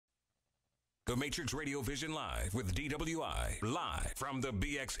The Matrix Radio Vision Live with DWI, live from the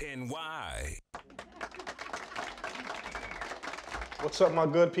BXNY. What's up, my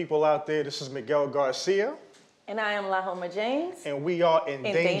good people out there? This is Miguel Garcia. And I am Lahoma James. And we are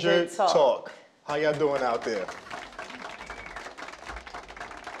Endangered Talk. How y'all doing out there?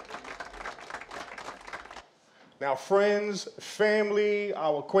 Now, friends, family,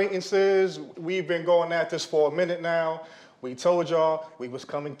 our acquaintances, we've been going at this for a minute now. We told y'all we was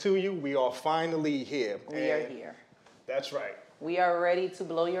coming to you. We are finally here. We are here. That's right. We are ready to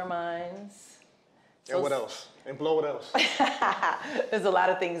blow your minds. And what else? And blow what else? There's a lot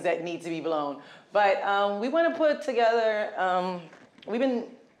of things that need to be blown. But we want to put together, we've been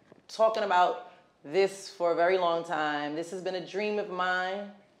talking about this for a very long time. This has been a dream of mine.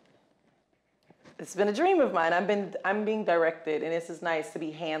 It's been a dream of mine. I'm being directed, and this is nice to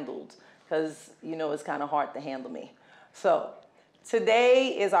be handled because, you know, it's kind of hard to handle me. So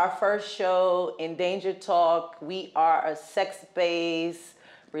today is our first show, Endangered Talk. We are a sex-based,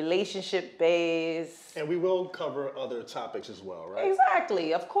 relationship-based. And we will cover other topics as well, right?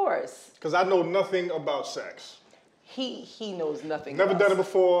 Exactly, of course. Because I know nothing about sex. He knows nothing Never about done it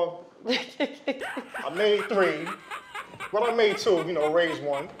before. I made 3. Well, I made 2, you know, raised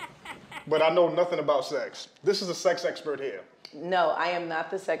 1. But I know nothing about sex. This is a sex expert here. No, I am not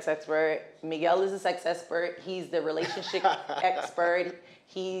the sex expert. Miguel is a sex expert. He's the relationship expert.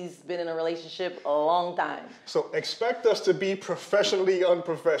 He's been in a relationship a long time. So expect us to be professionally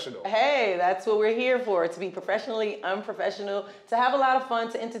unprofessional. Hey, that's what we're here for, to be professionally unprofessional, to have a lot of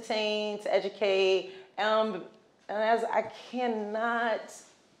fun, to entertain, to educate. And as I cannot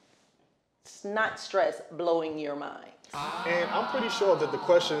not stress blowing your mind. And I'm pretty sure that the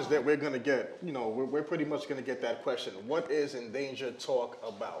questions that we're going to get, you know, we're pretty much going to get that question. What is Endangered Talk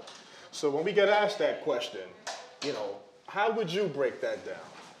about? So when we get asked that question, you know, how would you break that down?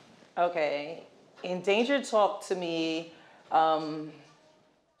 Okay. Endangered Talk to me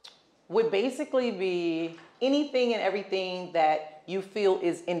would basically be anything and everything that you feel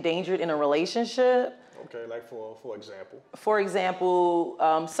is endangered in a relationship. Okay, like for example? For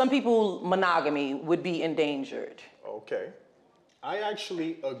example, some people, monogamy would be endangered. Okay. I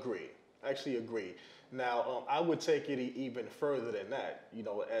actually agree. Now, I would take it even further than that. You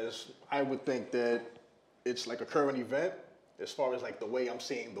know, as I would think that it's like a current event, as far as like the way I'm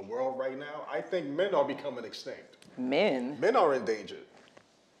seeing the world right now, I think men are becoming extinct. Men? Men are endangered.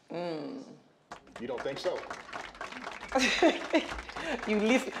 You don't think so?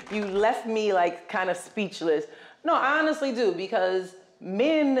 You left me like kind of speechless. No, I honestly do, because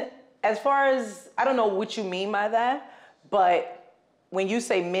men, as far as, I don't know what you mean by that, but when you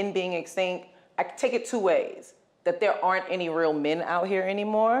say men being extinct, I take it 2 ways. That there aren't any real men out here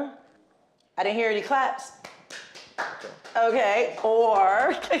anymore. I didn't hear any claps. Okay,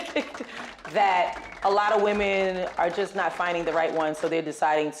 or that a lot of women are just not finding the right one, so they're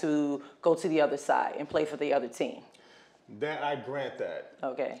deciding to go to the other side and play for the other team. That I grant that.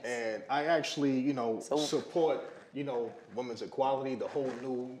 Okay. And I actually, you know, support, you know, women's equality, the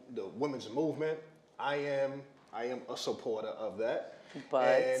women's movement. I am a supporter of that.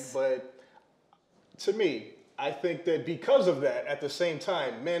 But to me, I think that because of that, at the same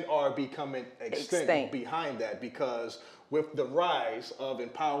time, men are becoming extinct behind that, because with the rise of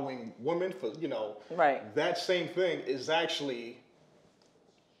empowering women for, you know, that same thing is actually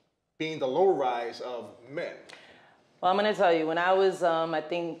being the low rise of men. Well, I'm going to tell you, when I was, I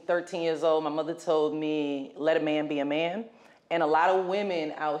think, 13 years old, my mother told me, let a man be a man. And a lot of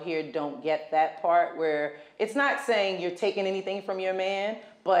women out here don't get that part, where it's not saying you're taking anything from your man,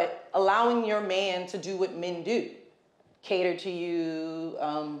 but allowing your man to do what men do. Cater to you,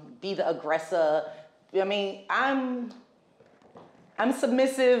 be the aggressor. I mean, I'm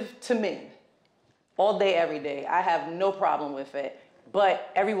submissive to men all day, every day. I have no problem with it.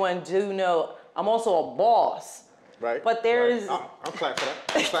 But everyone do know I'm also a boss. Right. But there's... Right. I'm clap for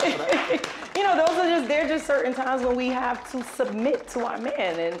that. You know, they're just certain times when we have to submit to our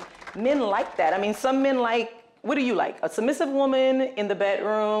man, and men like that. I mean, some men like, what do you like? A submissive woman in the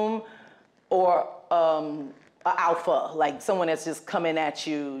bedroom, or an alpha, like someone that's just coming at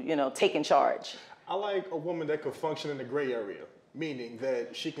you, you know, taking charge? I like a woman that could function in the gray area, meaning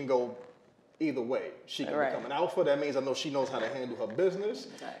that she can go either way. She can become an alpha. That means I know she knows how to handle her business,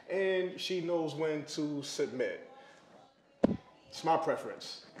 and she knows when to submit. It's my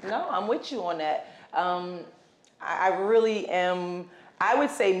preference. No, I'm with you on that. I really am, I would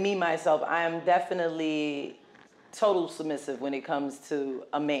say me, myself, I am definitely total submissive when it comes to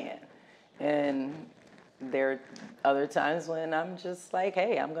a man. And there are other times when I'm just like,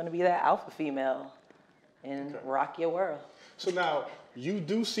 hey, I'm going to be that alpha female and rock your world. So now, you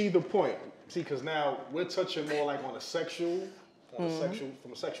do see the point See, because now we're touching more like on a sexual, from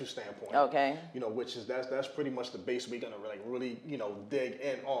a sexual standpoint. Okay. You know, which is that's pretty much the base we're gonna like really dig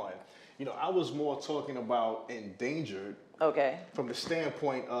in on. You know, I was more talking about endangered. Okay. From the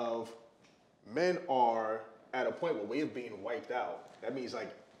standpoint of men are at a point where we're being wiped out. That means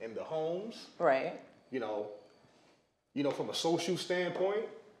like in the homes. Right. You know, from a social standpoint,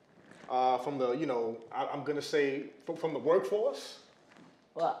 from the, I'm gonna say from the workforce.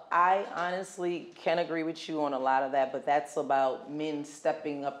 Well, I honestly can agree with you on a lot of that, but that's about men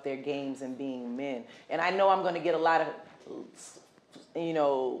stepping up their games and being men. And I know I'm going to get a lot of,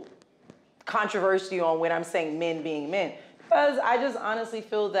 controversy on when I'm saying men being men, because I just honestly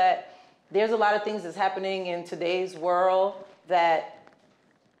feel that there's a lot of things that's happening in today's world that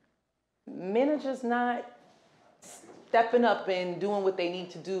men are just not stepping up and doing what they need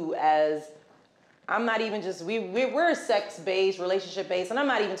to do. As I'm not even just, we're sex-based, relationship-based, and I'm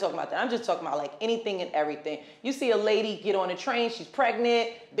not even talking about that. I'm just talking about like anything and everything. You see a lady get on a train, she's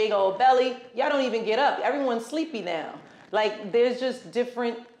pregnant, big old belly, y'all don't even get up. Everyone's sleepy now. Like, there's just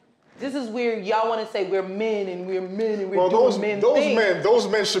different, this is where y'all want to say we're men and we're doing men things. Those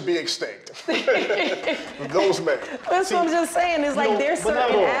men should be extinct. Those men. That's what I'm just saying. Is like there's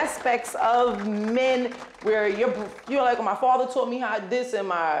certain aspects of men where you're like, my father taught me how this and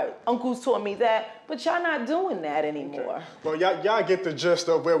my uncles taught me that, but y'all not doing that anymore. Okay. Well, y'all get the gist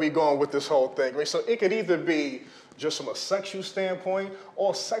of where we going with this whole thing, right? So it could either be just from a sexual standpoint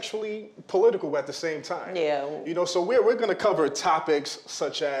or sexually political at the same time. Yeah. You know, so we're going to cover topics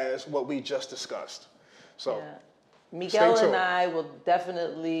such as what we just discussed. So. Yeah. Miguel and I will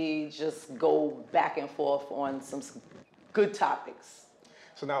definitely just go back and forth on some good topics.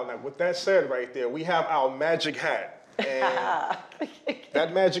 So now with that said right there, we have our magic hat. And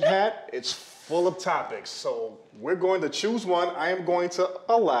that magic hat, it's full of topics. So we're going to choose one. I am going to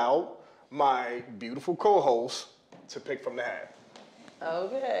allow my beautiful co-host to pick from the hat.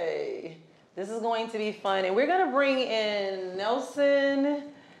 Okay. This is going to be fun. And we're going to bring in Nelson,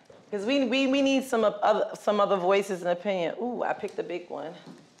 because we need some other voices and opinion. Ooh, I picked the big one.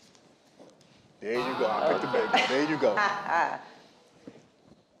 There you go. I picked the big one. There you go.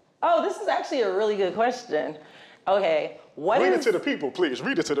 Oh, this is actually a really good question. Okay. Read it to the people, please.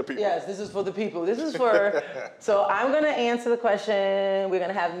 Read it to the people. Yes, this is for the people. This is for, so I'm going to answer the question. We're going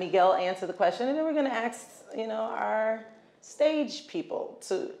to have Miguel answer the question, and then we're going to ask, our stage people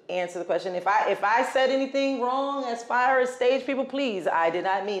to answer the question. If I said anything wrong as far as stage people, please, I did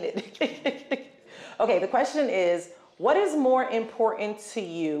not mean it. Okay, the question is, what is more important to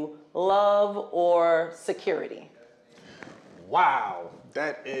you, love or security? Wow,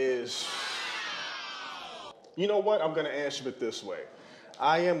 that is... You know what? I'm going to answer it this way.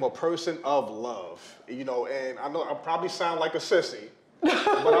 I am a person of love, and I know I probably sound like a sissy, but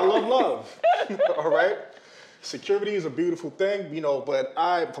I love love, all right? Security is a beautiful thing, but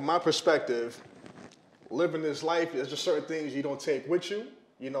from my perspective, living this life, there's just certain things you don't take with you,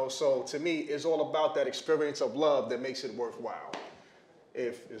 so to me, it's all about that experience of love that makes it worthwhile.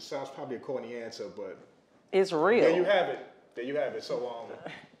 If it sounds probably a corny answer, but... It's real. There you have it. So,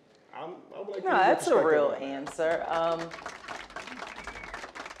 I would like no, that's a real answer. I'm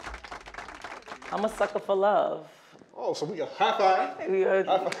a sucker for love. Oh, so we got high five.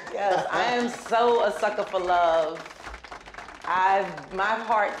 Yes, I am so a sucker for love. My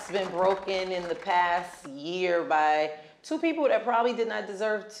heart's been broken in the past year by two people that probably did not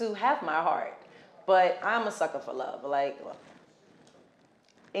deserve to have my heart. But I'm a sucker for love. Like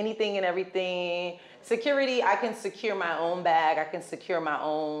anything and everything. Security, I can secure my own bag. I can secure my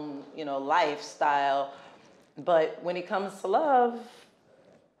own, lifestyle. But when it comes to love,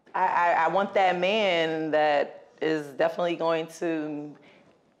 I want that man that is definitely going to,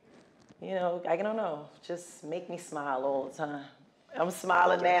 I don't know, just make me smile all the time. I'm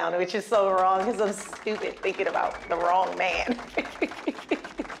smiling now, which is so wrong because I'm stupid thinking about the wrong man.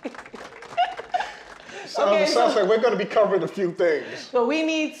 Sounds like we're going to be covering a few things. So we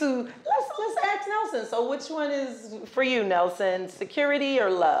need to, let's ask Nelson. So which one is for you, Nelson? Security or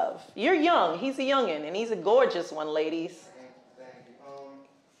love? You're young. He's a youngin', and he's a gorgeous one, ladies. Thank you.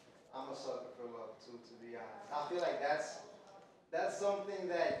 I'm a sucker for love, too, to be honest. I feel like that's something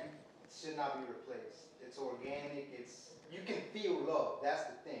that should not be replaced. It's organic. You can feel love. That's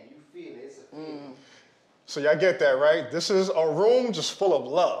the thing. You feel it. It's a feeling. So y'all get that, right? This is a room just full of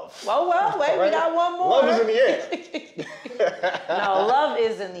love. Well, wait, right? We got one more. Love is in the air. No, love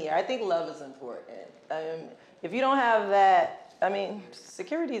is in the air. I think love is important. If you don't have that,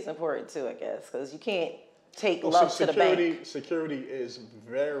 security is important too, I guess, because you can't take love to the bank. Security is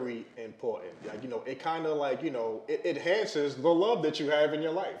very important. Like, it kind of like, it enhances the love that you have in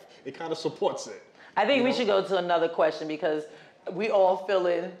your life. It kind of supports it. I think we should go to another question because we all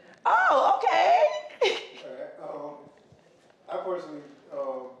feeling, oh, okay. All right. I personally,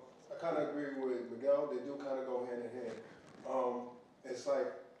 I kind of agree with Miguel. They do kind of go hand in hand. It's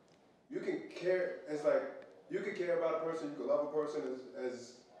like you can care. It's like you can care about a person. You can love a person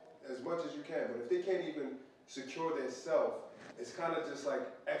as much as you can. But if they can't even secure their self, it's kind of just like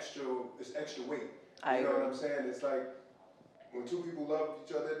extra. It's extra weight. You know what I'm saying? It's like when two people love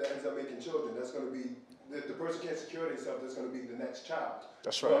each other, that ends up making children. That's going to be the person can't secure themselves. That's going to be the next child.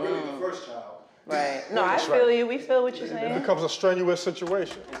 That's right. Well, really, the first child. Right. No, I feel you. We feel what you're saying. It becomes a strenuous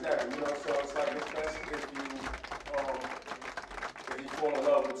situation. Exactly. So it's like it's best if you fall in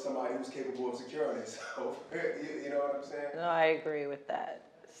love with somebody who's capable of securing himself. You know what I'm saying? No, I agree with that.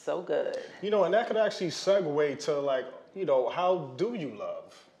 So good. And that could actually segue to like, how do you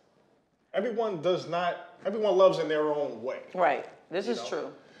love? Everyone loves in their own way. Right. This is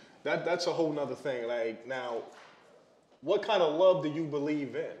true. That's a whole nother thing. Like, now, what kind of love do you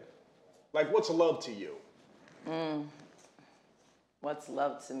believe in? Like, what's love to you? What's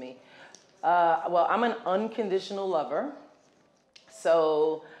love to me? Well, I'm an unconditional lover.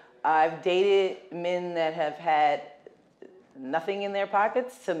 So I've dated men that have had nothing in their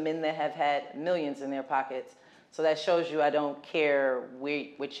pockets to men that have had millions in their pockets. So that shows you I don't care what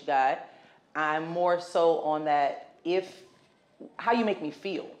you got. I'm more so on that how you make me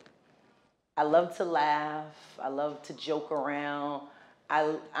feel. I love to laugh. I love to joke around.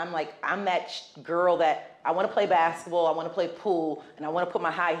 I'm that girl that I want to play basketball, I want to play pool, and I want to put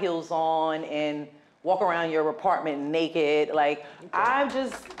my high heels on and walk around your apartment naked. Like, I'm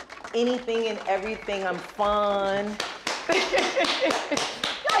just anything and everything. I'm fun.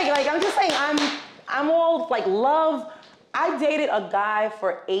 like I'm just saying, I'm all like love. I dated a guy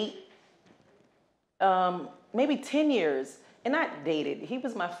for 8, maybe 10 years, and not dated. He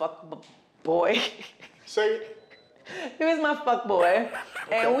was my fuck boy. Say. He was my fuck boy,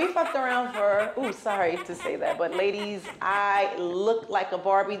 and we fucked around for, sorry to say that, but ladies, I look like a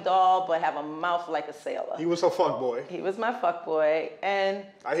Barbie doll, but have a mouth like a sailor. He was a fuck boy. He was my fuck boy, and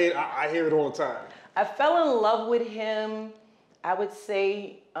I hear it all the time. I fell in love with him, I would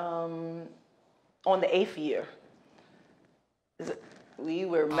say, on the 8th year. We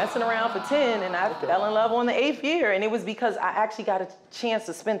were messing around for 10, and I fell in love on the 8th year, and it was because I actually got a chance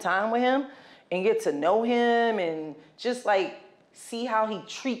to spend time with him and get to know him and just like see how he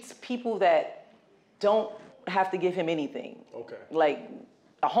treats people that don't have to give him anything. Okay. Like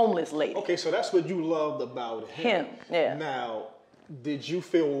a homeless lady. Okay, so that's what you loved about him. Yeah. Now, did you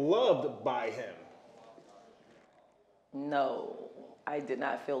feel loved by him? No, I did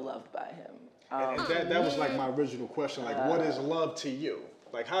not feel loved by him. And that was like my original question. Like, what is love to you?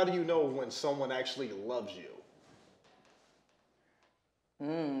 Like, how do you know when someone actually loves you?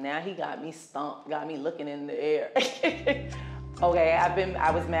 Now he got me stumped, got me looking in the air. Okay,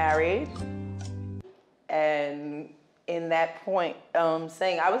 I was married, and in that point,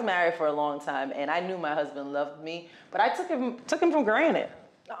 saying I was married for a long time, and I knew my husband loved me, but I took him for granted,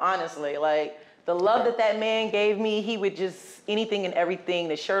 honestly. Like, the love that man gave me, he would just, anything and everything,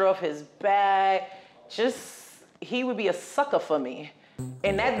 the shirt off his back, he would be a sucker for me.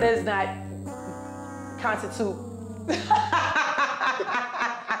 And that does not constitute...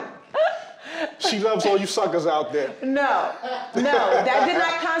 She loves all you suckers out there. No, that did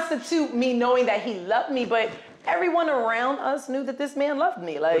not constitute me knowing that he loved me, but everyone around us knew that this man loved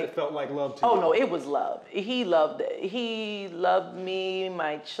me. Like, but it felt like love to you. Oh no, it was love. He loved me,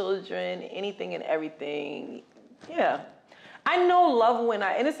 my children, anything and everything. Yeah. I know love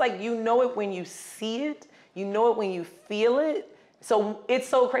and it's like, you know it when you see it, you know it when you feel it. So it's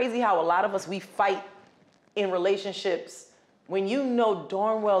so crazy how a lot of us, we fight in relationships when you know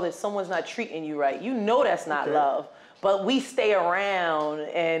darn well that someone's not treating you right. You know that's not love, but we stay around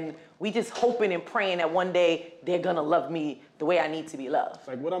and we just hoping and praying that one day they're gonna love me the way I need to be loved.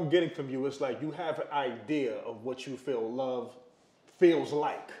 Like, what I'm getting from you is like you have an idea of what you feel love feels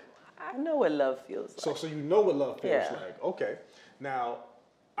like. I know what love feels like. So you know what love feels like. Okay. Now,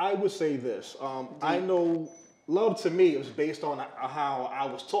 I would say this. I know love to me is based on how I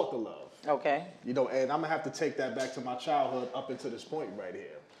was taught to love. Okay. And I'm gonna have to take that back to my childhood up into this point right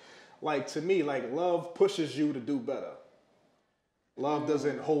here. Like, to me, like, love pushes you to do better. Love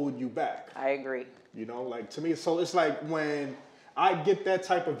doesn't hold you back. I agree. Like, to me, so it's like when I get that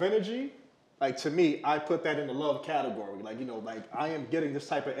type of energy, like, to me, I put that in the love category. Like, like I am getting this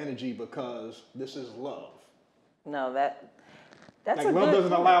type of energy because this is love. No, that's like, love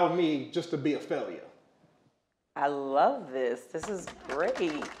doesn't allow me just to be a failure. I love this. This is great.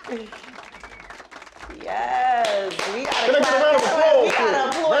 Yes, we gotta applaud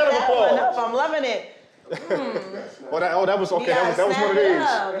that one up. I'm loving it. That was okay. That was one of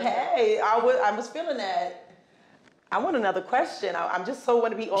these. Hey, I was feeling that. I want another question. I'm just so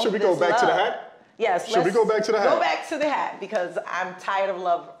want to be on. Should we go back to the hat? Yes. Should we go back to the hat? Go back to the hat because I'm tired of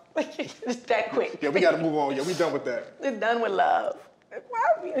love. It's that quick. Yeah, we got to move on. Yeah, we done with that. We're done with love. Why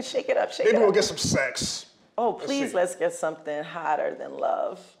are we gonna shake it up? Maybe we'll get some sex. Oh, please, let's get something hotter than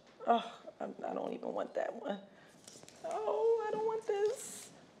love. Oh, I don't even want that one. Oh, I don't want this.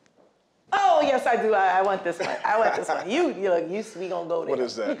 Oh, yes, I do. I want this one. I want this one. We gonna go there. What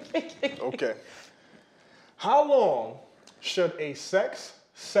is that? Okay. How long should a sex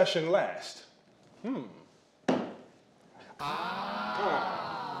session last? I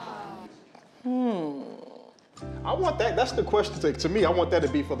want that. That's the question to me. I want that to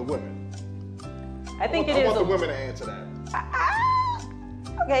be for the women. I think I want the women to answer that.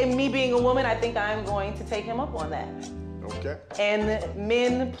 Okay, me being a woman, I think I'm going to take him up on that. Okay. And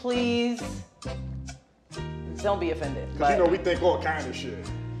men, please don't be offended. Because we think all kind of shit.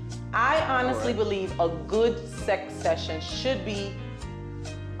 I honestly believe a good sex session should be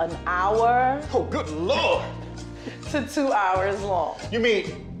an hour. Oh, good Lord. To 2 hours long. You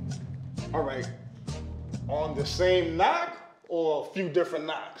mean, all right, on the same knock or a few different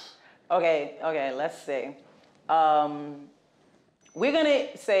knocks? Okay, let's see. We're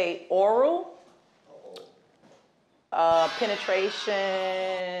gonna say oral,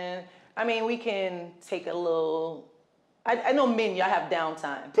 penetration. I mean, we can take a little, I know men, y'all have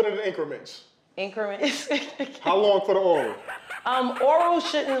downtime. Put it in increments. Increments? How long for the oral? Oral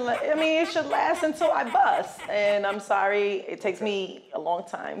it should last until I bust. And I'm sorry, it takes me a long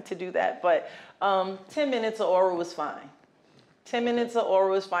time to do that, but 10 minutes of oral is fine. 10 minutes of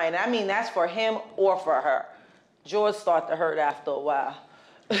oral is fine. I mean, that's for him or for her. Jaws start to hurt after a while,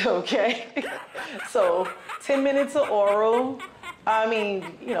 okay? So 10 minutes of oral,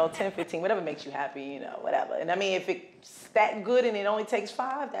 10, 15, whatever makes you happy, whatever. And I mean, if it's that good and it only takes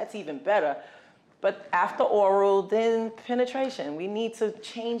 5, that's even better. But after oral, then penetration. We need to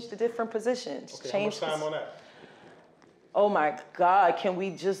change the different positions. Okay, how much time on that? Oh my God, can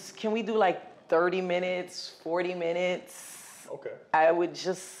we do like 30 minutes, 40 minutes? Okay. I would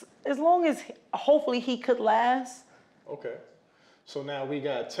just, as long as hopefully he could last. Okay. So now we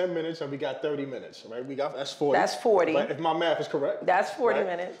got 10 minutes and we got 30 minutes, right? That's 40. That's 40. Right? If my math is correct. That's 40 right?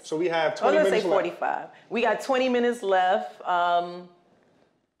 minutes. So we have 20 minutes let's say 45. left. We got 20 minutes left.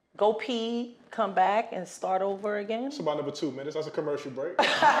 Go pee, come back, and start over again. It's about another 2 minutes. That's a commercial break. When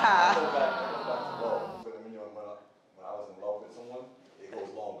I was in love with someone, it goes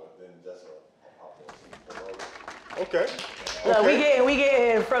longer than just a pop. Okay. Look, we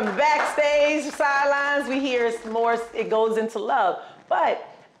getting from the backstage sidelines. We hear it's more. It goes into love, but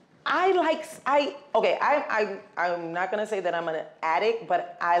I'm not gonna say that I'm an addict,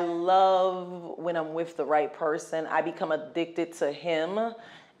 but I love when I'm with the right person. I become addicted to him,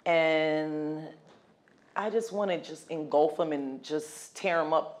 and I just want to just engulf him and just tear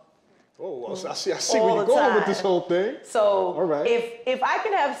him up. Oh, well, I see where you're going with this whole thing. So all right. if I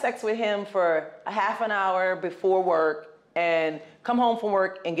can have sex with him for a half an hour before work and come home from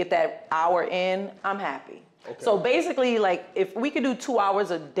work and get that hour in, I'm happy. Okay. So basically, like, if we could do 2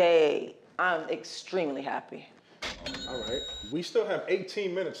 hours a day, I'm extremely happy. All right. We still have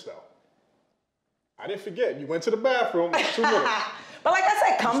 18 minutes, though. I didn't forget. You went to the bathroom 2 minutes. But like I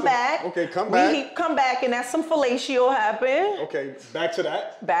said, come back. Okay, come back. We come back, and that's some fellatio happen. Okay, back to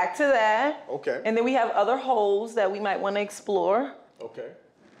that. Back to that. Okay. And then we have other holes that we might want to explore. Okay.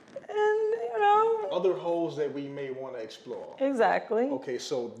 And, other holes that we may want to explore. Exactly. Okay,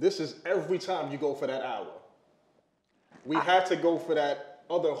 so this is every time you go for that hour. We have to go for that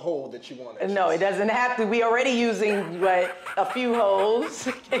other hole that you want to explore. No, it doesn't have to. We already using, a few holes.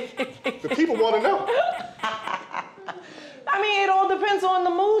 The people want to know. I mean, it all depends on the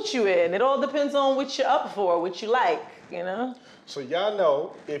mood you're in. It all depends on what you're up for, what you like, So y'all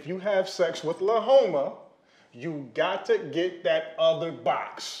know, if you have sex with Lahoma, you got to get that other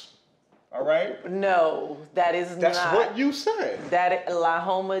box. All right? No, that's not. That's what you said. That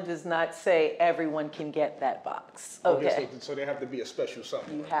Lahoma does not say everyone can get that box. Okay. So they have to be a special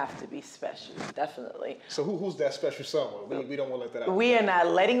someone. You have to be special, definitely. So who's that special someone? We don't want to let that out. We are not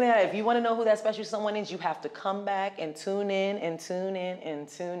letting that. If you want to know who that special someone is, you have to come back and tune in and tune in and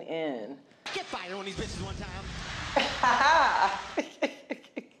tune in. Get fired on these bitches one time.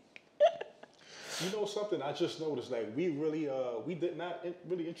 You know something? I just noticed, like, we did not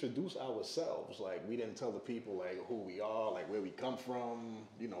really introduce ourselves. Like, we didn't tell the people, like, who we are, like, where we come from,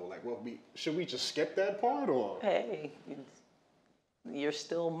 you know, like, should we just skip that part, or? Hey, you're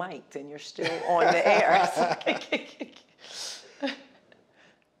still mic'd and you're still on the air.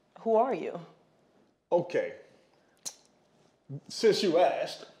 Who are you? Okay. Since you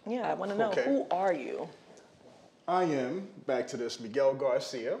asked. Yeah, I want to know, who are you? I am, back to this, Miguel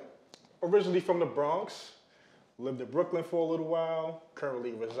Garcia. Originally from the Bronx, lived in Brooklyn for a little while,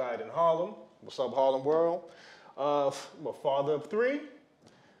 currently reside in Harlem. What's up, Harlem world? I'm a father of 3.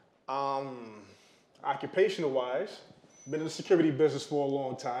 Occupational-wise, been in the security business for a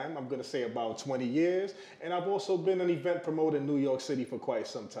long time. I'm gonna say about 20 years. And I've also been an event promoter in New York City for quite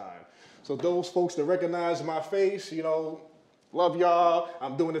some time. So those folks that recognize my face, you know, love y'all.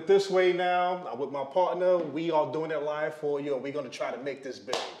 I'm doing it this way now. I'm with my partner. We are doing it live for you, and we're gonna try to make this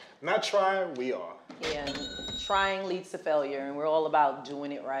big. Not trying, we are. Yeah, and trying leads to failure, and we're all about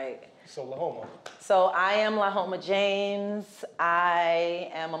doing it right. So Lahoma. So I am Lahoma James.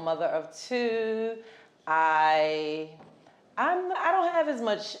 I am a mother of 2. I don't have as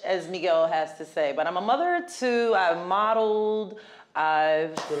much as Miguel has to say, but I'm a mother of 2. I've modeled.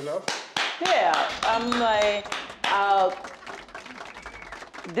 Good enough? Yeah, I'm like,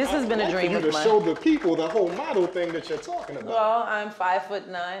 this has been a dream of mine. To show the people the whole model thing that you're talking about. Well, I'm 5'9",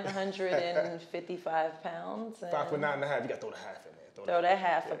 155 pounds. 5'9.5". You got to throw the half in there. Throw that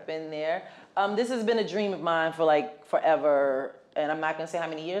half up in there. This has been a dream of mine for like forever, and I'm not gonna say how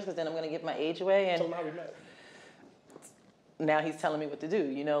many years because then I'm gonna give my age away. And tell them how we met. Now he's telling me what to do.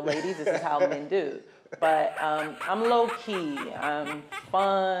 You know, ladies, this is how men do. But I'm low key. I'm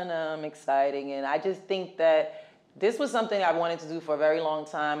fun. I'm exciting, and I just think that this was something I wanted to do for a very long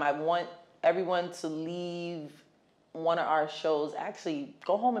time. I want everyone to leave one of our shows, actually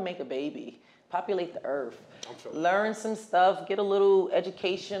go home and make a baby, populate the earth, learn some stuff, get a little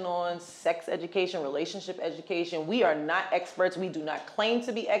education on sex education, relationship education. We are not experts. We do not claim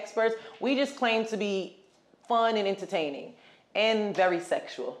to be experts. We just claim to be fun and entertaining and very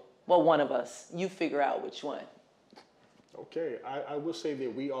sexual. Well, one of us. You figure out which one. Okay, I will say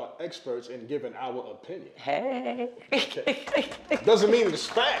that we are experts in giving our opinion. Hey. Okay. Doesn't mean it's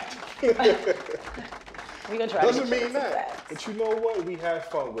fact. We're gonna try Doesn't to mean that. But you know what? We have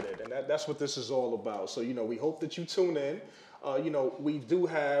fun with it, and that's what this is all about. So, you know, we hope that you tune in. You know, we do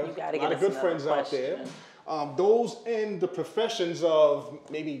have a lot of good friends out there. Those in the professions of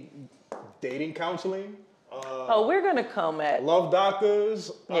maybe dating counseling. We're gonna come at love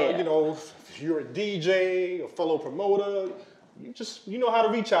doctors. You know, if you're a DJ, a fellow promoter, you know how to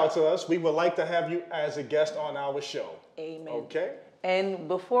reach out to us. We would like to have you as a guest on our show. Amen. Okay. And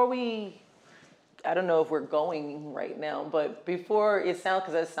before I don't know if we're going right now, but before it sounds,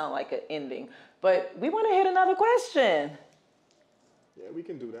 because that sounds like an ending, but we want to hit another question. Yeah, we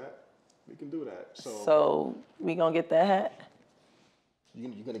can do that. We can do that. So we gonna get that hat? You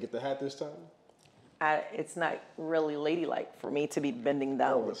gonna get the hat this time? It's not really ladylike for me to be bending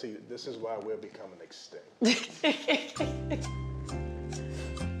down. Oh, but see, this is why we're becoming extinct.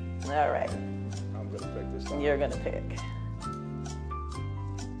 All right. I'm gonna pick this time. You're gonna pick.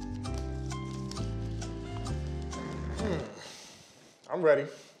 I'm ready.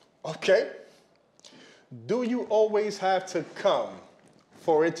 Okay. Do you always have to come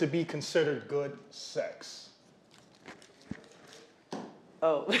for it to be considered good sex?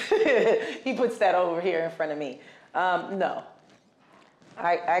 Oh, he puts that over here in front of me. No.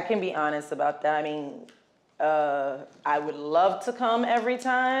 I can be honest about that. I mean, I would love to come every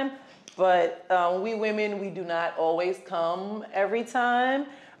time, but we women, we do not always come every time.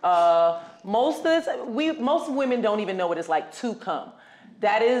 Most women don't even know what it's like to come.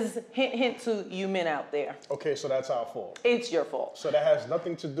 That is hint, hint to you men out there. Okay, so that's our fault. It's your fault. So that has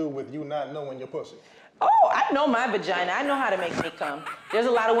nothing to do with you not knowing your pussy. Oh, I know my vagina. I know how to make me come. There's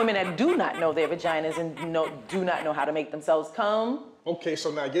a lot of women that do not know their vaginas and do not know how to make themselves come. Okay,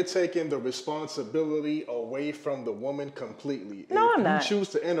 so now you're taking the responsibility away from the woman completely. No, I'm not. If you choose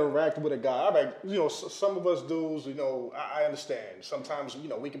to interact with a guy, all right, you know, some of us dudes, you know, I understand. Sometimes, you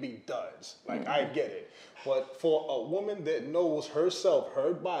know, we can be duds. Like, I get it. But for a woman that knows herself,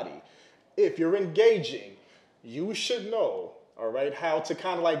 her body, if you're engaging, you should know, all right, how to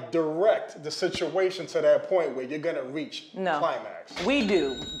kind of like direct the situation to that point where you're gonna reach climax. We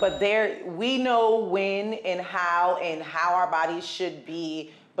do, but we know when and how our bodies should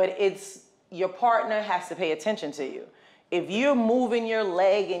be, but it's your partner has to pay attention to you. If you're moving your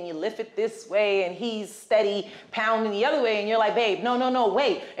leg and you lift it this way and he's steady pounding the other way and you're like, babe, no,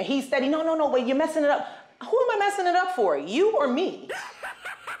 wait. And he's steady, no, wait, you're messing it up. Who am I messing it up for? You or me?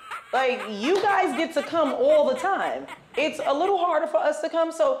 Like, you guys get to come all the time. It's a little harder for us to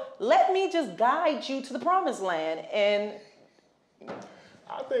come, so let me just guide you to the promised land. And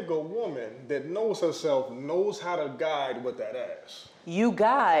I think a woman that knows herself knows how to guide with that ass. you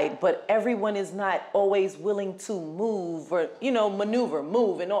guide, but everyone is not always willing to move or, maneuver,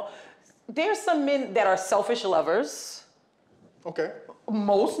 move and all. There's some men that are selfish lovers. Okay.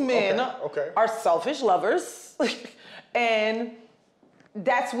 Most men are selfish lovers. And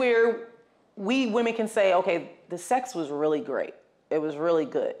that's where we women can say, okay, the sex was really great. It was really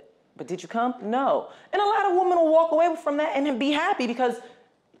good. But did you come? No. And a lot of women will walk away from that and then be happy because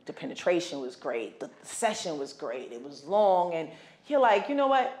the penetration was great. The session was great. It was long. And you're like, you know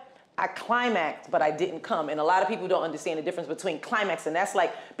what? I climaxed, but I didn't come. And a lot of people don't understand the difference between climax and that's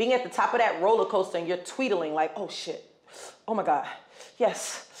like being at the top of that roller coaster and you're tweedling like, oh shit. Oh my God.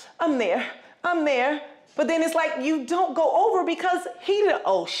 Yes, I'm there. I'm there. But then it's like you don't go over because he did,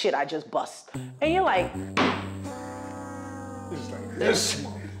 oh shit, I just bust. And you're like, It's like this.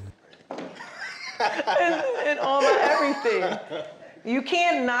 and all my everything. You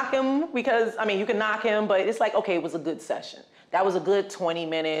can't knock him because, you can knock him, but it's like, okay, it was a good session. That was a good 20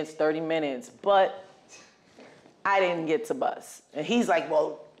 minutes, 30 minutes, but I didn't get to bust. And he's like,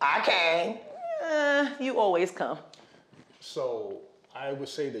 well, I came. You always come. So I would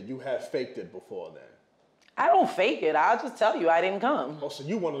say that you have faked it before then. I don't fake it. I'll just tell you I didn't come. Oh, so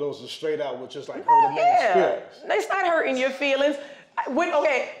you one of those that straight out would just like hurt a man's feelings. It's not hurting your feelings.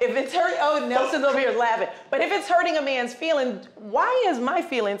 If it's hurting, oh, Nelson's over here laughing. But if it's hurting a man's feelings, why is my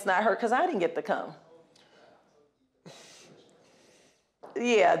feelings not hurt? Because I didn't get to come.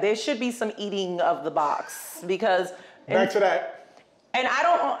 Yeah, there should be some eating of the box because. Back to that. And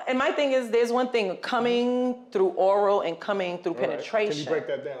my thing is, there's one thing, coming through oral and coming through penetration. Can you break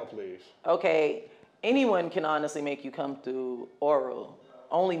that down, please? Okay, anyone can honestly make you come through oral.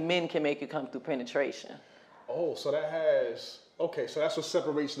 Only men can make you come through penetration. Oh, so that's what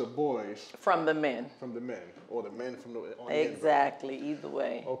separates the boys from the men. From the men, or the men from the exactly, either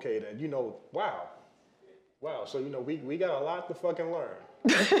way. Okay, then wow. So we got a lot to fucking learn.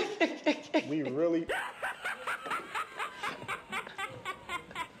 We really.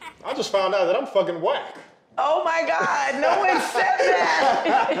 I just found out that I'm fucking whack. Oh my God, no one said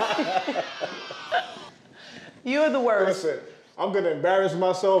that. You're the worst. Listen, I'm gonna embarrass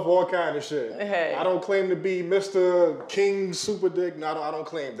myself, all kind of shit. Hey. I don't claim to be Mr. King Super Dick. No, I don't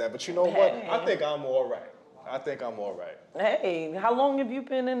claim that. But you know what? I think I'm all right. Hey, how long have you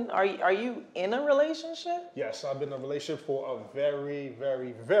been in? Are you in a relationship? Yes, I've been in a relationship for a very,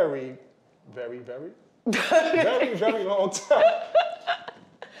 very, very, very, very, very, very long time.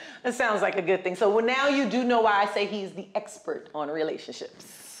 That sounds like a good thing. So now you do know why I say he's the expert on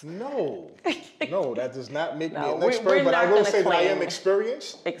relationships. No, that does not make me an expert, but I will say that I am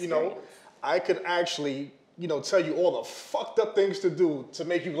experienced. I could actually, tell you all the fucked up things to do to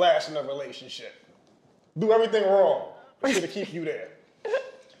make you last in a relationship. Do everything wrong to keep you there.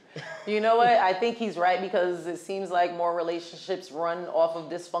 You know what? I think he's right because it seems like more relationships run off of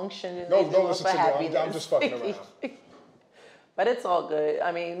dysfunction than don't listen to me. I'm just fucking around. But it's all good.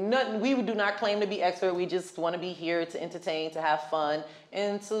 We do not claim to be expert. We just want to be here to entertain, to have fun,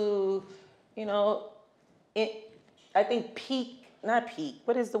 and to, I think not peak.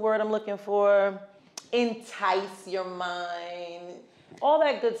 What is the word I'm looking for? Entice your mind. All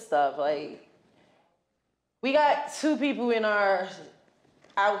that good stuff. Like, we got two people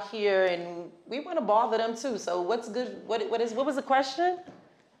out here, and we want to bother them too. So what's good? What was the question?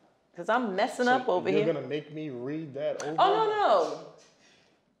 Because I'm messing up over here. You're going to make me read that over? Oh, no.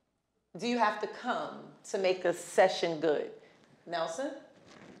 Do you have to come to make a session good? Nelson?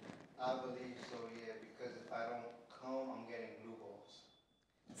 I believe so, yeah, because if I don't come, I'm getting blue balls.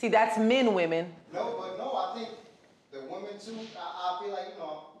 See, that's women. No, I think the women too, I feel like,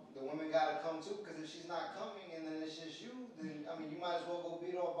 the women got to come too, because if she's not coming and then it's just you, then, you might as well go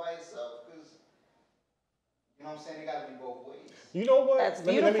beat off by yourself, because, you know what I'm saying, it got to be both ways. You know what? That's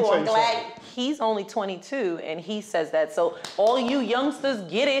beautiful. I'm glad he's only 22 and he says that. So all you youngsters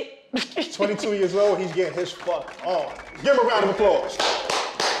get it. 22 years old, he's getting his fuck on. Give him a round of applause.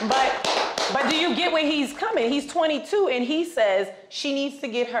 But do you get where he's coming? He's 22 and he says she needs to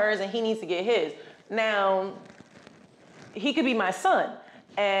get hers and he needs to get his. Now, he could be my son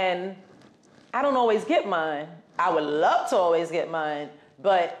and I don't always get mine. I would love to always get mine,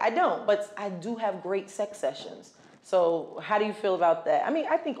 but I don't. But I do have great sex sessions. So how do you feel about that?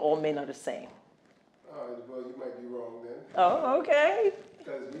 I think all men are the same. Well, you might be wrong then. Oh, okay.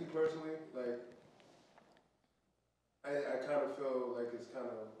 Because me personally, I kind of feel like it's kind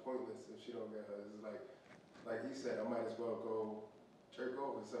of pointless if she don't get hers. It's like he said, I might as well go jerk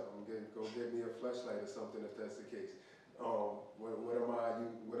off or something. Go get me a fleshlight or something if that's the case. What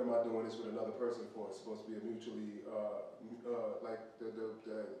am I doing this with another person for? It's supposed to be a mutually, like the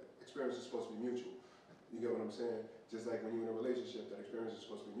experience is supposed to be mutual. You get what I'm saying? Just like when you're in a relationship, that experience is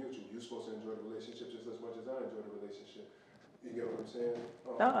supposed to be mutual. You're supposed to enjoy the relationship just as much as I enjoy the relationship. You get what I'm saying?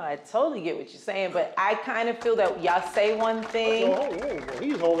 No, I totally get what you're saying, but I kind of feel that y'all say one thing.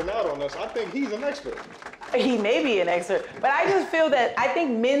 He's holding out on us. I think he's an expert. He may be an expert, but I just feel that I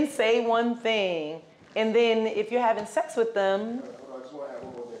think men say one thing, and then if you're having sex with them. I just want to have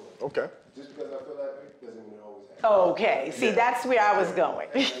one more thing. Okay. Just because I feel that way doesn't mean it always happens. Okay, see, that's where I was going.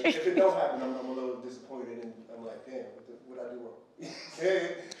 If it don't happen, I'm a little disappointed, and I'm like, damn, what I do wrong?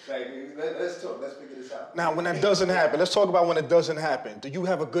 Like, let's talk. Let's figure this out. Now, when that doesn't happen, let's talk about when it doesn't happen. Do you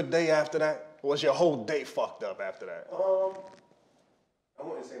have a good day after that? Or was your whole day fucked up after that? I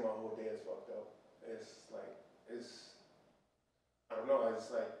wouldn't say my whole day is fucked up. I don't know. It's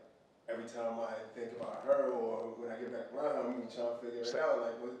like every time I think about her or when I get back around her, I'm trying to figure it out.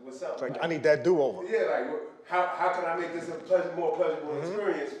 Like, what's up? It's like, I need that do-over. Yeah, like, how can I make this a more pleasurable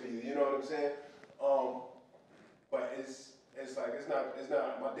experience for you? You know what I'm saying? But it's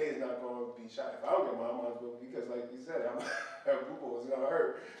not, my day is not going to be shot. If I don't get mine, might as well, because like you said, her poo is going to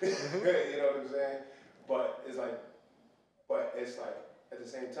hurt. You know what I'm saying? But it's like, at the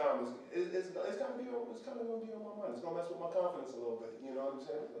same time, it's kind of going to be on my mind. It's going to mess with my confidence a little bit. You know what I'm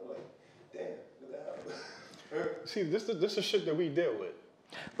saying? So like, damn, what the hell? See, this is shit that we deal with.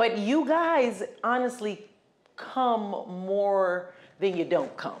 But you guys honestly come more than you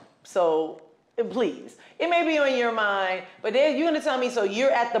don't come. So please, it may be on your mind, but then you're gonna tell me, so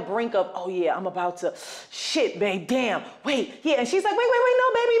you're at the brink of, oh yeah, I'm about to, shit, babe, damn, wait, yeah. And she's like, wait,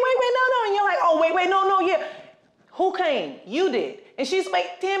 no, baby, wait, no. And you're like, oh, wait, no, yeah. Who came? You did. And she's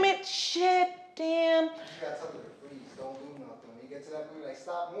like, damn it, shit, damn. You gotta tell her to freeze, don't do nothing. When you get to that point, like,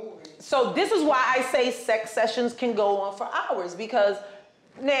 stop moving. So this is why I say sex sessions can go on for hours, because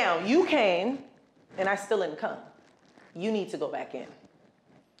now you came and I still didn't come. You need to go back in.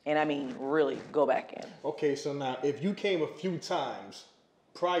 And I mean, really go back in. Okay, so now if you came a few times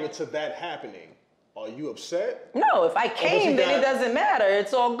prior to that happening, are you upset? No, if I came, then it doesn't matter.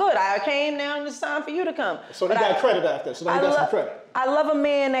 It's all good. I came now and it's time for you to come. So he got credit after. So now he got some credit. I love a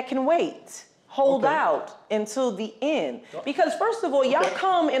man that can wait. Hold out until the end. Because first of all, y'all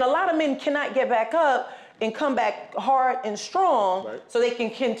come, and a lot of men cannot get back up and come back hard and strong so they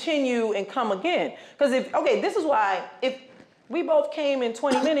can continue and come again. Because this is why if we both came in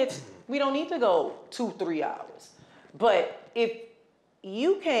 20 minutes, we don't need to go 2-3 hours. But if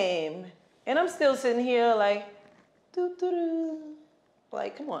you came and I'm still sitting here like,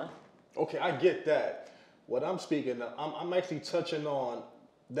 like, come on. Okay, I get that. What I'm speaking of, I'm actually touching on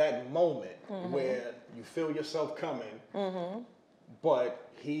that moment where you feel yourself coming, but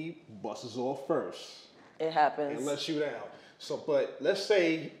he busts off first. It happens. And lets you down. So, but let's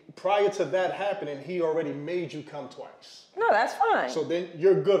say prior to that happening, he already made you come twice. No, that's fine. So then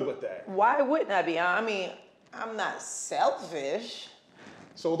you're good with that. Why wouldn't I be? I mean, I'm not selfish.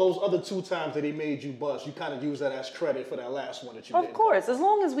 So those other 2 times that he made you bust, you kind of use that as credit for that last one that you did. Of course, as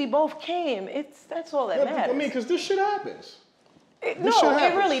long as we both came, that's all that matters. I mean, because this shit happens. It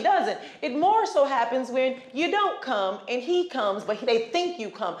really doesn't. It more so happens when you don't come and he comes, but they think you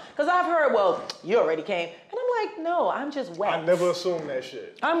come. Because I've heard, well, you already came. And I'm like, no, I'm just wet. I never assume that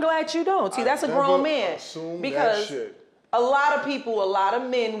shit. I'm glad you don't. See, that's a grown man. Because that shit. A lot of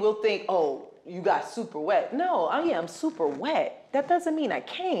men will think, oh, you got super wet. No, I'm super wet. That doesn't mean I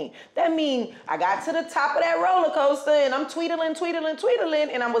came. That means I got to the top of that roller coaster and I'm tweedling,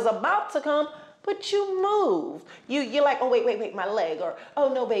 and I was about to come, but you moved. You're like, oh, wait, my leg, or,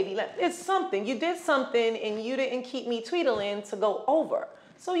 oh, no, baby, it's something. You did something and you didn't keep me tweedling to go over.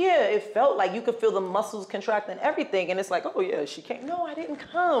 So yeah, it felt like you could feel the muscles contract and everything, and it's like, oh yeah, she came. No, I didn't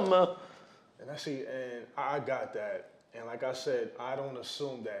come. And I got that. And like I said, I don't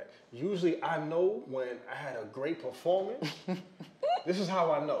assume that. Usually I know when I had a great performance. This is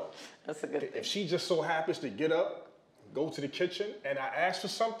how I know. That's a good thing. If she just so happens to get up, go to the kitchen, and I ask for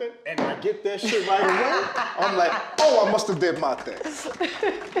something, and I get that shit right away, I'm like, oh, I must have did my thing.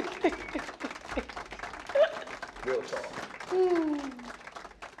 Real talk.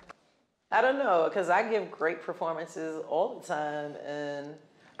 I don't know, because I give great performances all the time, and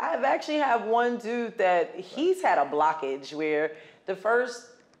I've actually had one dude that he's had a blockage where the first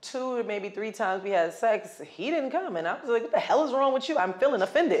 2 or maybe 3 times we had sex, he didn't come. And I was like, what the hell is wrong with you? I'm feeling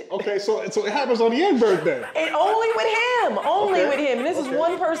offended. Okay, so it happens on the N-bird then. And only with him. And this is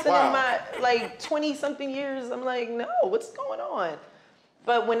one person in my 20-something years. I'm like, no, what's going on?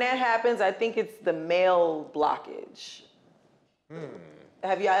 But when that happens, I think it's the male blockage.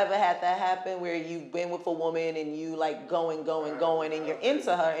 Have y'all ever had that happen where you've been with a woman and you like going and you're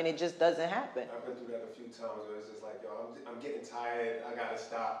into her and it just doesn't happen? I've been through that a few times where it's just like, yo, I'm getting tired. I gotta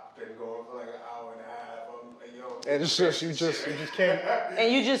stop. Been going for like an hour and a half. I'm like, yo. And it's just you just can't.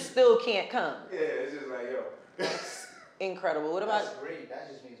 And you just still can't come. Yeah, it's just like, yo. Incredible. What about? That's great. That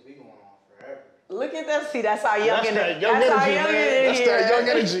just means we going on forever. Look at that. See, that's how young That's that young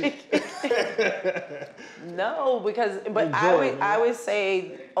energy. No, because I would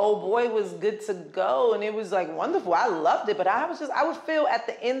say old boy was good to go and it was like wonderful. I loved it, but I would feel at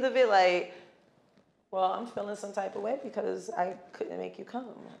the end of it like, well, I'm feeling some type of way because I couldn't make you come.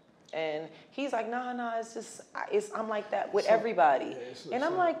 And he's like, nah, it's just I'm like that with everybody. And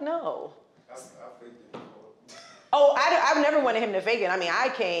I'm like, no. I faked it before. Oh, I've never wanted him to fake it. I mean, I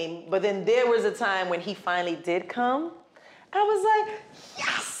came, but then there was a time when he finally did come. I was like,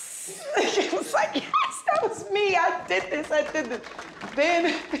 yes. It was like, yes, that was me. I did this.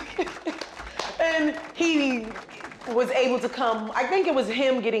 Then, and he was able to come. I think it was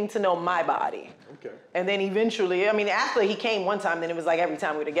him getting to know my body. Okay. And then eventually, I mean, after he came one time, then it was like every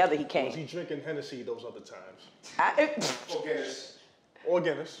time we were together, he came. Was he drinking Hennessy those other times? Or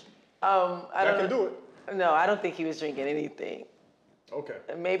Guinness. I can do it. No, I don't think he was drinking anything. Okay.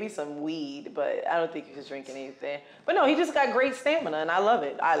 Maybe some weed, but I don't think he was drinking anything. But no, he just got great stamina, and I love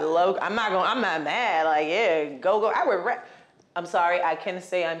it. I'm not mad. Like, yeah, go. I'm sorry, I can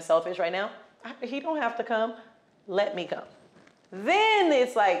say I'm selfish right now. He don't have to come. Let me come. Then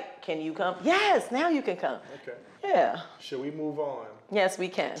it's like, can you come? Yes, now you can come. Okay. Yeah. Should we move on? Yes, we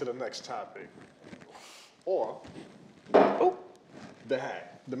can. To the next topic. Or the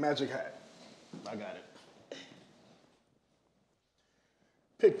hat, the magic hat. I got it.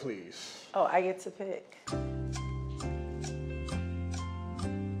 Pick, please. Oh, I get to pick.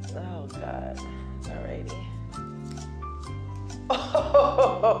 Oh, God. Alrighty.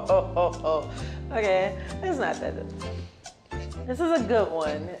 Okay, it's not that good. This is a good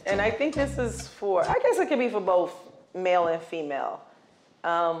one. And I think this is for, I guess it could be for both male and female.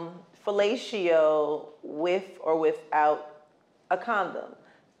 Fellatio with or without a condom.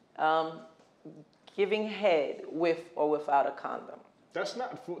 Giving head with or without a condom. That's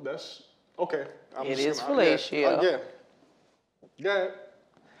not, that's, okay. It is fellatio. Yeah. Yeah.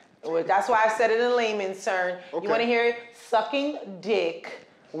 Well, that's why I said it in layman's term. Okay. You want to hear it? Sucking dick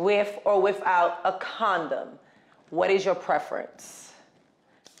with or without a condom. What is your preference?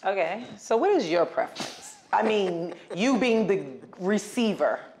 Okay, so what is your preference? I mean, you being the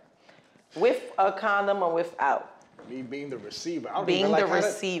receiver. With a condom or without? Me being the receiver. I don't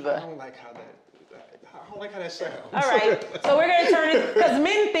like how that sounds. All right, so we're gonna turn it, because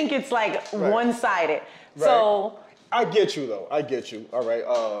men think it's like one-sided. Right. So. I get you though, I get you. All right.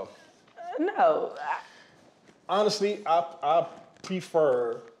 No. Honestly, I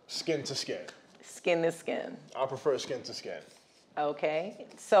prefer skin to skin. Skin to skin. I prefer skin to skin. Okay,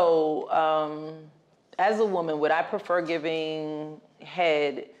 so as a woman, would I prefer giving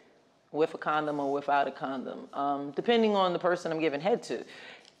head with a condom or without a condom? Depending on the person I'm giving head to.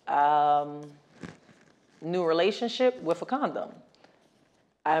 New relationship with a condom.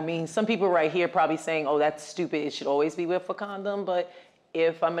 I mean, some people right here probably saying, oh, that's stupid, it should always be with a condom, but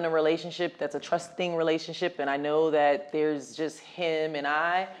if I'm in a relationship that's a trusting relationship and I know that there's just him and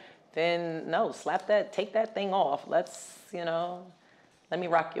I, then no, take that thing off. Let's, let me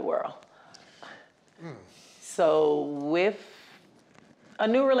rock your world. So with a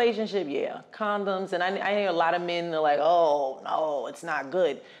new relationship, yeah, condoms, and I hear a lot of men, they're like, oh, no, it's not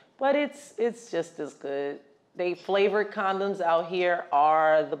good. But it's just as good. They flavored condoms out here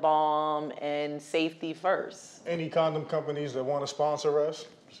are the bomb and safety first. Any condom companies that want to sponsor us,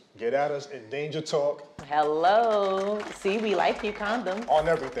 get at us. Endangered Talk. Hello. See, we like you, condom. On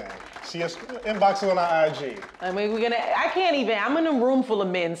everything. See us, inbox on our IG. I mean, I'm in a room full of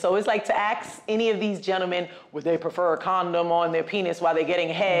men, so it's like to ask any of these gentlemen, would they prefer a condom on their penis while they're getting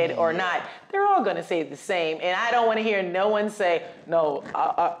head or not? They're all gonna say the same, and I don't wanna hear no one say, no,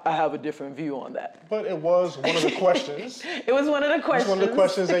 I have a different view on that. But it was one of the questions. It was one of the questions. It's one of the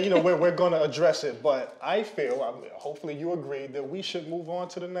questions, and we're gonna address it, but I feel, hopefully you agree, that we should move on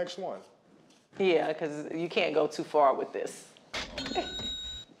to the next one. Yeah, because you can't go too far with this.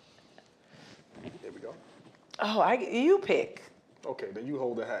 There we go. Oh, you pick. Okay, then you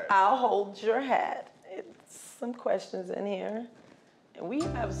hold the hat. I'll hold your hat. It's some questions in here. And we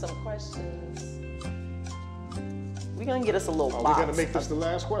have some questions. We're going to get us a little box. We're going to make this the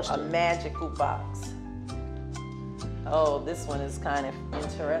last question. A magical box. Oh, this one is kind of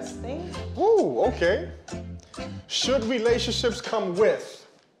interesting. Ooh, okay. Should relationships come with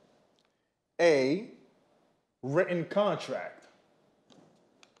a written contract?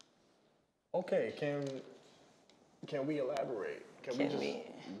 Okay, can we elaborate? Can we just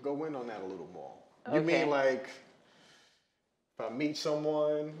go in on that a little more? Okay. You mean like, if I meet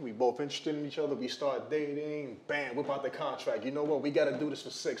someone, we both interested in each other, we start dating, bam, whip out the contract. You know what? We got to do this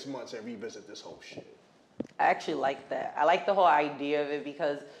for 6 months and revisit this whole shit. I actually like that. I like the whole idea of it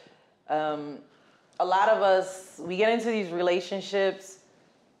because a lot of us, we get into these relationships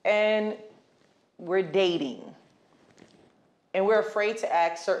and we're dating. And we're afraid to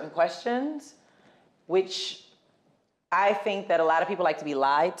ask certain questions, which I think that a lot of people like to be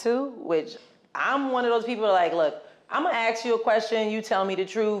lied to, which I'm one of those people like, look, I'm gonna ask you a question, you tell me the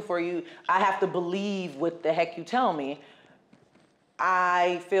truth, or I have to believe what the heck you tell me.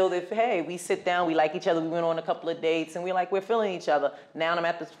 I feel that, hey, we sit down, we like each other, we went on a couple of dates, and we're feeling each other. Now I'm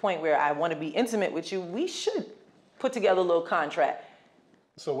at this point where I want to be intimate with you. We should put together a little contract.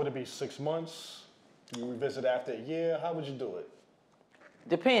 So would it be 6 months? You revisit after a year? How would you do it?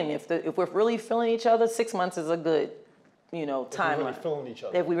 Depend. If we're really feeling each other, 6 months is a good, timeline. If we're really feeling each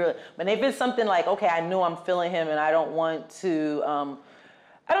other. But if it's something like, okay, I know I'm feeling him and I don't want to,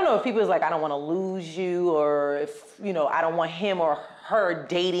 I don't know if people is like, I don't want to lose you, or if, I don't want him or her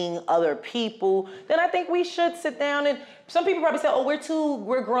dating other people, then I think we should sit down. And some people probably say, oh,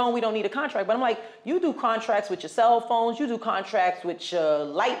 we're grown, we don't need a contract. But I'm like, you do contracts with your cell phones, you do contracts with your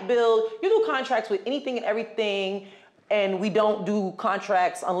light bill, you do contracts with anything and everything, and we don't do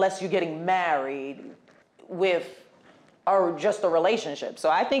contracts unless you're getting married with or just a relationship. So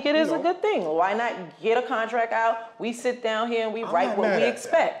I think it is a good thing. Why not get a contract out? We sit down here and we write what we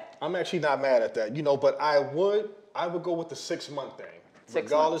expect. I'm actually not mad at that, but I would go with the 6 month thing.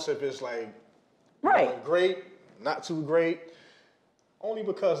 Regardless if it's like going great, not too great. Only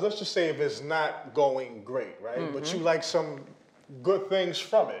because, let's just say if it's not going great, right? Mm-hmm. But you like some good things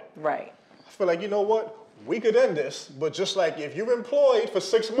from it. Right. I feel like, you know what? We could end this, but just like if you're employed for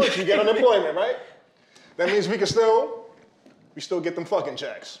 6 months, you get unemployment, right? That means we still get them fucking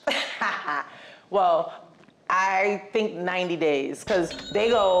checks. Well, I think 90 days, because they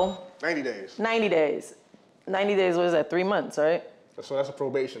go... 90 days. 90 days. 90 days, what is that, 3 months, right? So that's a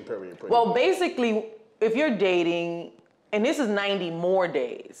probation period. Well, basically, if you're dating, and this is 90 more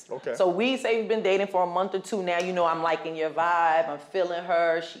days. Okay. So we say we've been dating for a month or two now. I'm liking your vibe. I'm feeling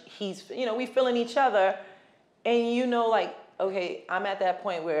her. He's, we feeling each other. And okay, I'm at that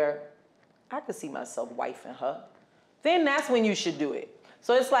point where I could see myself wifing her. Then that's when you should do it.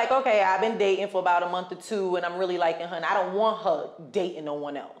 So it's like, okay, I've been dating for about a month or two and I'm really liking her and I don't want her dating no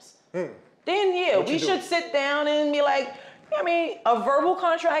one else. Then we should sit down and be like, a verbal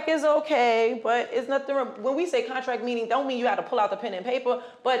contract is okay, but it's nothing. When we say contract, meaning don't mean you have to pull out the pen and paper,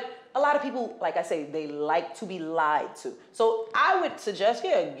 but a lot of people, like I say, they like to be lied to. So I would suggest,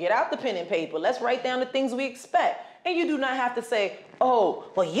 get out the pen and paper. Let's write down the things we expect. And you do not have to say, oh,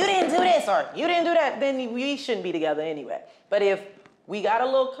 well, you didn't do this or you didn't do that. Then we shouldn't be together anyway. But if we got a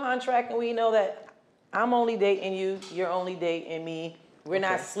little contract and we know that I'm only dating you, you're only dating me, we're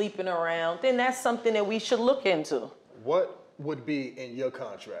not sleeping around, then that's something that we should look into. What would be in your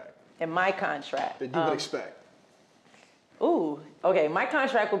contract? In my contract. That you would expect? Okay, my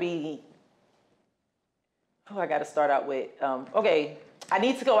contract would be, I got to start out with, I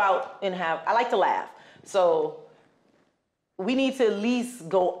need to go out and I like to laugh. So we need to at least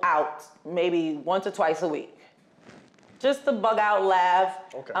go out maybe once or twice a week. Just to bug out, laugh.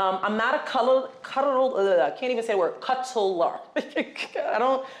 Okay. I'm not a I can't even say the word cuddler.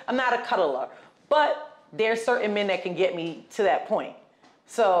 I'm not a cuddler. But there's certain men that can get me to that point.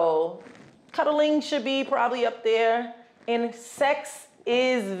 So cuddling should be probably up there. And sex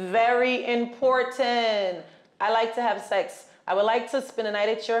is very important. I like to have sex. I would like to spend a night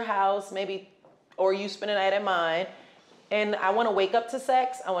at your house, maybe, or you spend a night at mine. And I want to wake up to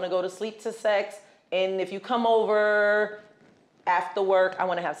sex. I want to go to sleep to sex. And if you come over after work, I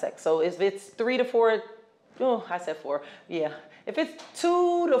want to have sex. So if it's 3 to 4, I said 4, yeah. If it's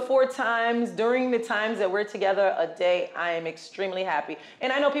 2 to 4 times during the times that we're together a day, I am extremely happy.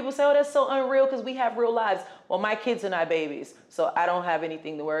 And I know people say, oh, that's so unreal because we have real lives. Well, my kids are not babies, so I don't have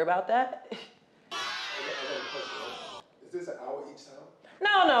anything to worry about that. I got a question. Is this an hour each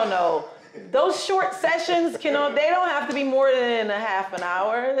time? No. Those short sessions, they don't have to be more than a half an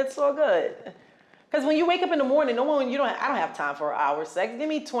hour. It's all good. Because when you wake up in the morning, I don't have time for an hour sex. Give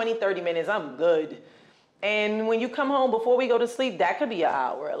me 20, 30 minutes, I'm good. And when you come home before we go to sleep, that could be an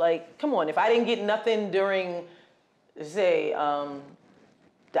hour. Like, come on, if I didn't get nothing during, say,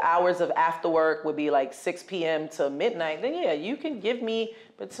 the hours of after work would be like 6 p.m. to midnight, then yeah, you can give me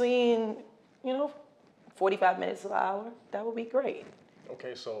between, 45 minutes to an hour. That would be great.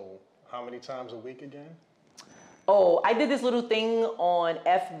 Okay, so how many times a week again? Oh, I did this little thing on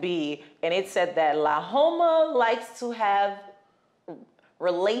FB, and it said that Lahoma likes to have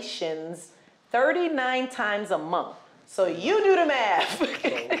relations 39 times a month. So you do the math. So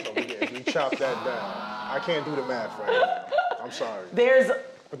if you chop that down, I can't do the math right now. I'm sorry.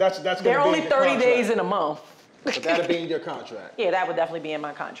 But that's there are only 30 days in a month. But that'll be in your contract. Yeah, that would definitely be in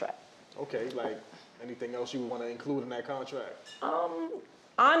my contract. Okay, like anything else you would want to include in that contract?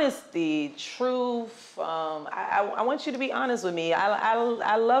 Honesty, truth. I want you to be honest with me.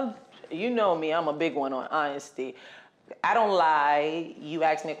 I love, you know me, I'm a big one on honesty. I don't lie. You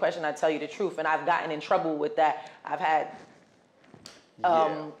ask me a question, I tell you the truth. And I've gotten in trouble with that. I've had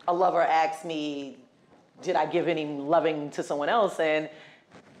a lover ask me, did I give any loving to someone else? And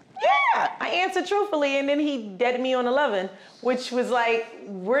yeah, I answered truthfully, and then he dead me on 11, which was like,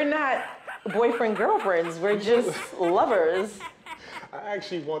 we're not boyfriend, girlfriends, we're just lovers. I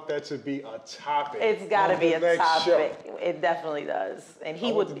actually want that to be a topic. It's got to be a topic. Show. It definitely does. And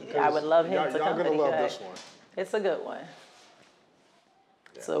I would love him to come. Y'all gonna love this one. It's a good one.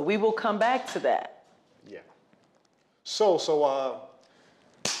 Yeah. So we will come back to that. Yeah. So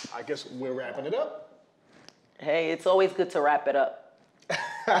I guess we're wrapping it up. Hey, it's always good to wrap it up.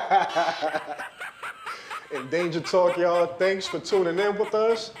 Endangered Talk, y'all. Thanks for tuning in with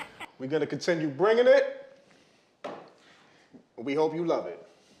us. We're going to continue bringing it. We hope you love it.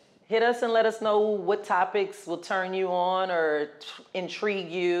 Hit us and let us know what topics will turn you on or intrigue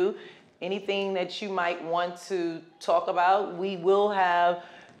you. Anything that you might want to talk about. We will have,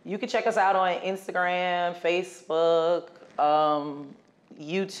 you can check us out on Instagram, Facebook,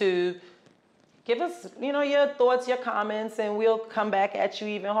 YouTube. Give us, your thoughts, your comments, and we'll come back at you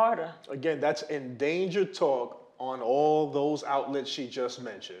even harder. Again, that's Endangered Talk on all those outlets she just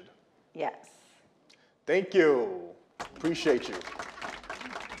mentioned. Yes. Thank you. Appreciate you.